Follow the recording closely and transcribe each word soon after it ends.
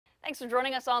Thanks for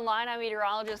joining us online. I'm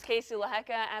meteorologist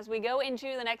Lehecka. As we go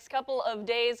into the next couple of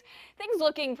days, things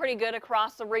looking pretty good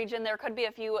across the region. There could be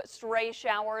a few stray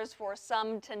showers for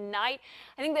some tonight.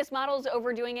 I think this model is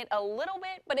overdoing it a little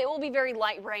bit, but it will be very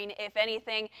light rain if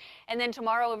anything. And then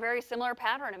tomorrow, a very similar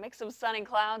pattern, a mix of sun and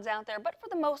clouds out there, but for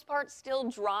the most part, still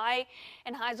dry.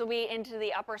 And highs will be into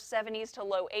the upper 70s to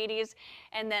low 80s.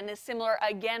 And then similar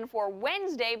again for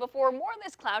Wednesday before more of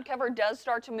this cloud cover does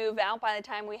start to move out. By the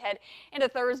time we head into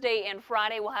Thursday and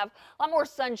Friday, we'll have a lot more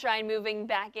sunshine moving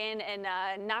back in and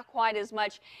not quite as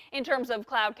much in terms of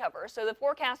cloud cover. So the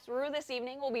forecast through this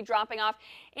evening will be dropping off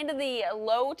into the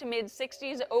low to mid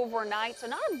 60s overnight. So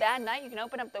not a bad night. You can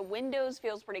open up the windows,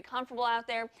 feels pretty comfortable out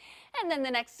there. And then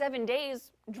the next 7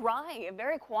 days, dry. A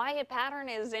very quiet pattern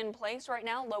is in place right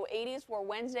now. Low 80s for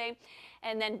Wednesday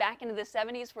and then back into the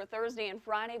 70s for Thursday and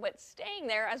Friday, but staying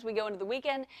there as we go into the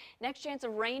weekend. Next chance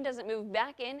of rain doesn't move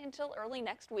back in until early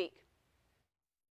next week.